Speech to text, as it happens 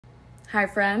Hi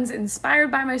friends,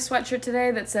 inspired by my sweatshirt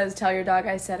today that says tell your dog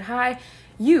I said hi,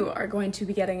 you are going to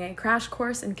be getting a crash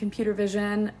course in computer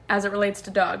vision as it relates to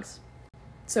dogs.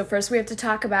 So first we have to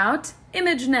talk about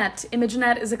ImageNet.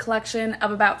 ImageNet is a collection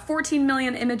of about 14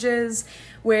 million images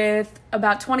with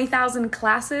about 20,000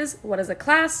 classes. What is a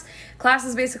class? Class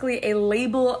is basically a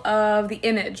label of the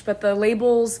image, but the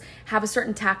labels have a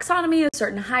certain taxonomy, a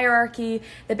certain hierarchy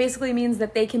that basically means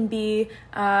that they can be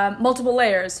multiple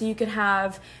layers. So you could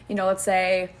have, let's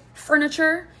say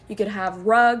furniture, you could have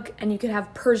rug, and you could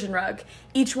have Persian rug.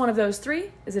 Each one of those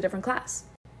three is a different class.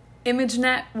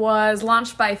 ImageNet was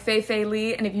launched by Fei-Fei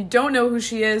Li, and if you don't know who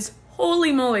she is,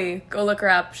 holy moly, go look her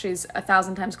up. She's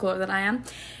 1,000 times cooler than I am,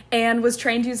 and was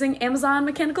trained using Amazon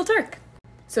Mechanical Turk.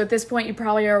 So at this point, you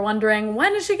probably are wondering,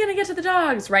 when is she gonna get to the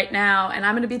dogs? Right now, and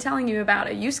I'm gonna be telling you about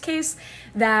a use case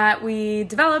that we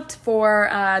developed for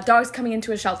dogs coming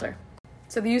into a shelter.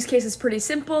 So the use case is pretty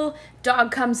simple. Dog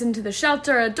comes into the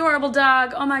shelter, adorable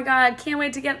dog. Oh my God, can't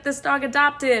wait to get this dog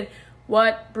adopted.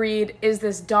 What breed is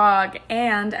this dog?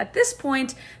 And at this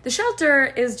point, the shelter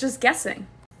is just guessing.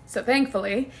 So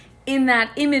thankfully, in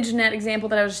that ImageNet example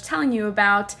that I was just telling you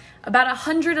about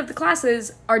 100 of the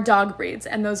classes are dog breeds,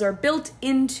 and those are built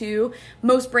into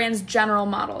most brands' general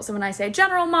models. And when I say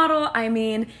general model, I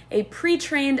mean a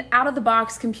pre-trained,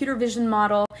 out-of-the-box computer vision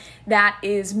model that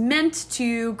is meant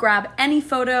to grab any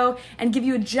photo and give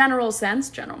you a general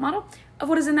model, of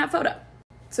what is in that photo.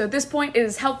 So at this point, it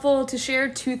is helpful to share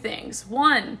two things.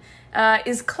 One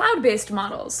is cloud-based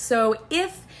models. So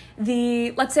if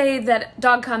let's say that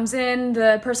dog comes in,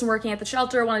 the person working at the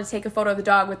shelter wanted to take a photo of the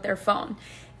dog with their phone.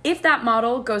 If that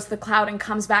model goes to the cloud and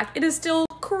comes back, it is still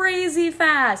crazy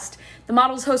fast. The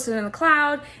model is hosted in the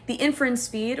cloud. The inference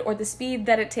speed, or the speed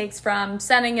that it takes from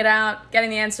sending it out, getting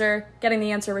the answer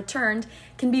returned,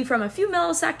 can be from a few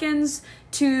milliseconds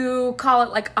to call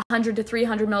it like 100 to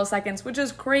 300 milliseconds, which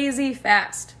is crazy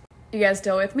fast. You guys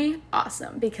still with me?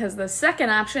 Awesome, because the second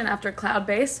option after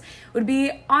cloud-based would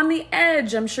be on the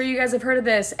edge. I'm sure you guys have heard of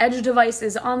this. Edge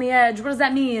devices on the edge. What does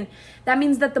that mean? That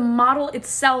means that the model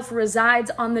itself resides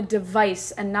on the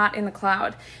device and not in the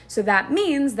cloud. So that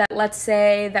means that, let's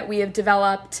say that we have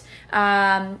developed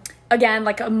again,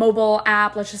 like a mobile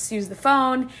app, let's just use the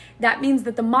phone. That means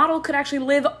that the model could actually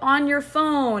live on your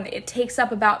phone. It takes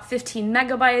up about 15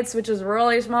 megabytes, which is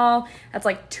really small. That's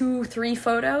like 2-3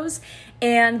 photos.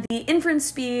 And the inference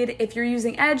speed, if you're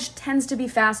using Edge, tends to be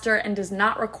faster and does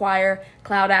not require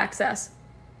cloud access.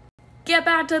 Get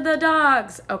back to the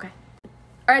dogs. Okay.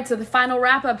 All right, so the final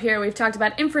wrap up here, we've talked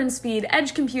about inference speed,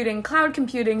 edge computing, cloud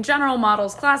computing, general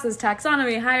models, classes,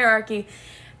 taxonomy, hierarchy.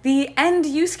 The end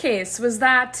use case was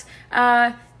that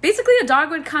basically a dog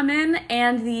would come in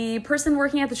and the person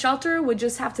working at the shelter would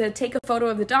just have to take a photo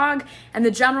of the dog, and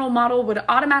the general model would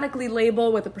automatically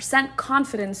label with a %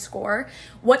 confidence score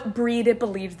what breed it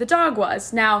believed the dog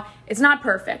was. Now, it's not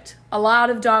perfect. A lot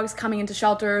of dogs coming into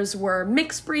shelters were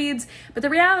mixed breeds, but the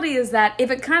reality is that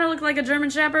if it kind of looked like a German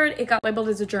Shepherd, it got labeled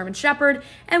as a German Shepherd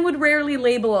and would rarely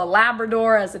label a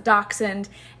Labrador as a Dachshund,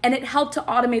 and it helped to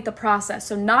automate the process.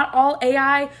 So not all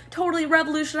AI totally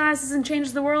revolutionizes and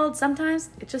changes the world. Sometimes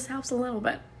it just helps a little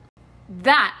bit.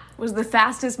 That was the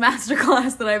fastest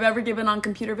masterclass that I've ever given on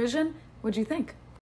computer vision. What'd you think?